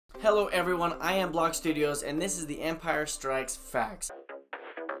Hello everyone, I am Block.studios and this is the Empire Strikes Facts.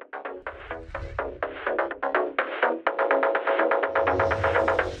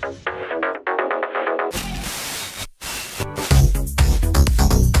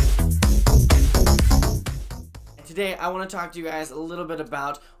 Today I want to talk to you guys a little bit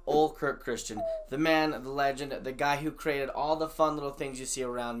about old Kirk Christian, the man, the legend, the guy who created all the fun little things you see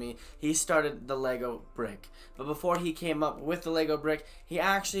around me. He started the Lego brick. But before he came up with the Lego brick, he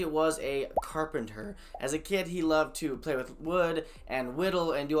actually was a carpenter. As a kid, he loved to play with wood and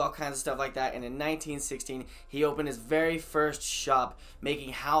whittle and do all kinds of stuff like that. And in 1916, he opened his very first shop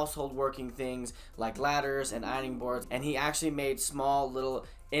making household working things like ladders and ironing boards. And he actually made small, little,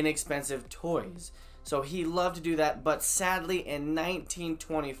 inexpensive toys. So he loved to do that, but sadly in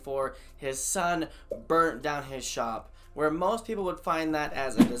 1924, his son burnt down his shop, where most people would find that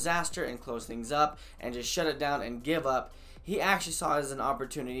as a disaster and close things up and just shut it down and give up. He actually saw it as an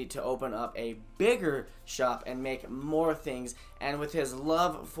opportunity to open up a bigger shop and make more things. And with his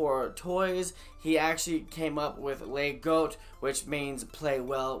love for toys, he actually came up with Lego, which means play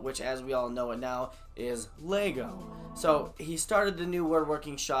well, which as we all know it now is Lego. So he started the new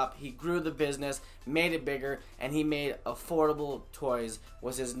woodworking shop, he grew the business, made it bigger, and he made affordable toys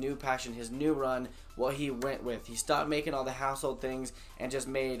was his new passion, his new run, what he went with. He stopped making all the household things and just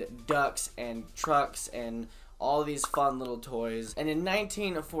made ducks and trucks and all these fun little toys. And in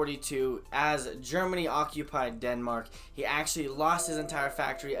 1942, as Germany occupied Denmark, he actually lost his entire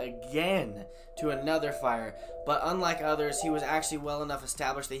factory again to another fire. But unlike others, he was actually well enough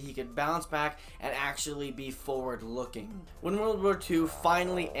established that he could bounce back and actually be forward looking. When World War II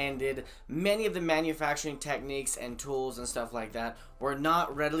finally ended, many of the manufacturing techniques and tools and stuff like that were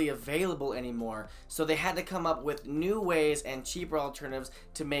not readily available anymore. So they had to come up with new ways and cheaper alternatives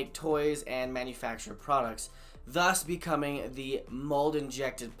to make toys and manufacture products, thus becoming the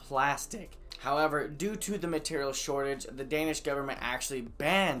mold-injected plastic. However, due to the material shortage, the Danish government actually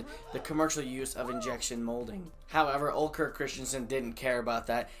banned the commercial use of injection molding. However, old Kirk Christiansen didn't care about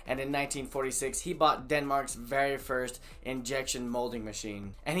that, and in 1946 he bought Denmark's very first injection molding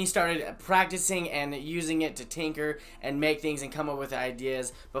machine. And he started practicing and using it to tinker and make things and come up with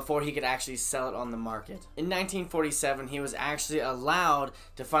ideas before he could actually sell it on the market. In 1947 he was actually allowed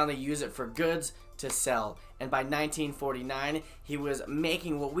to finally use it for goods to sell, and by 1949 he was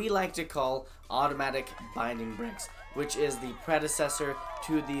making what we like to call automatic binding bricks, which is the predecessor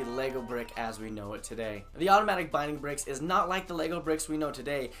to the Lego brick as we know it today. The automatic binding bricks is not like the Lego bricks we know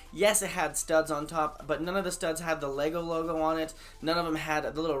today. Yes, it had studs on top, but none of the studs had the Lego logo on it, none of them had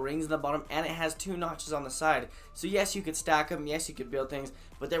the little rings in the bottom, and it has two notches on the side. So yes, you could stack them, yes you could build things,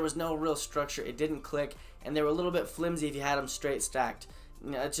 but there was no real structure, it didn't click, and they were a little bit flimsy if you had them straight stacked.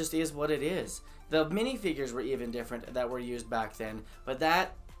 You know, it just is what it is. The minifigures were even different that were used back then, but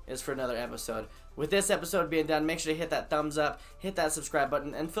that is for another episode. With this episode being done, make sure to hit that thumbs up, hit that subscribe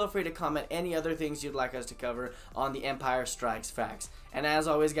button, and feel free to comment any other things you'd like us to cover on the Empire Strikes Facts. And as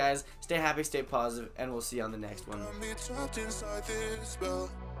always guys, stay happy, stay positive, and we'll see you on the next one.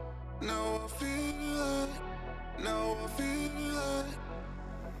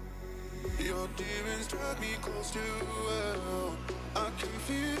 Your demons drag me close to hell.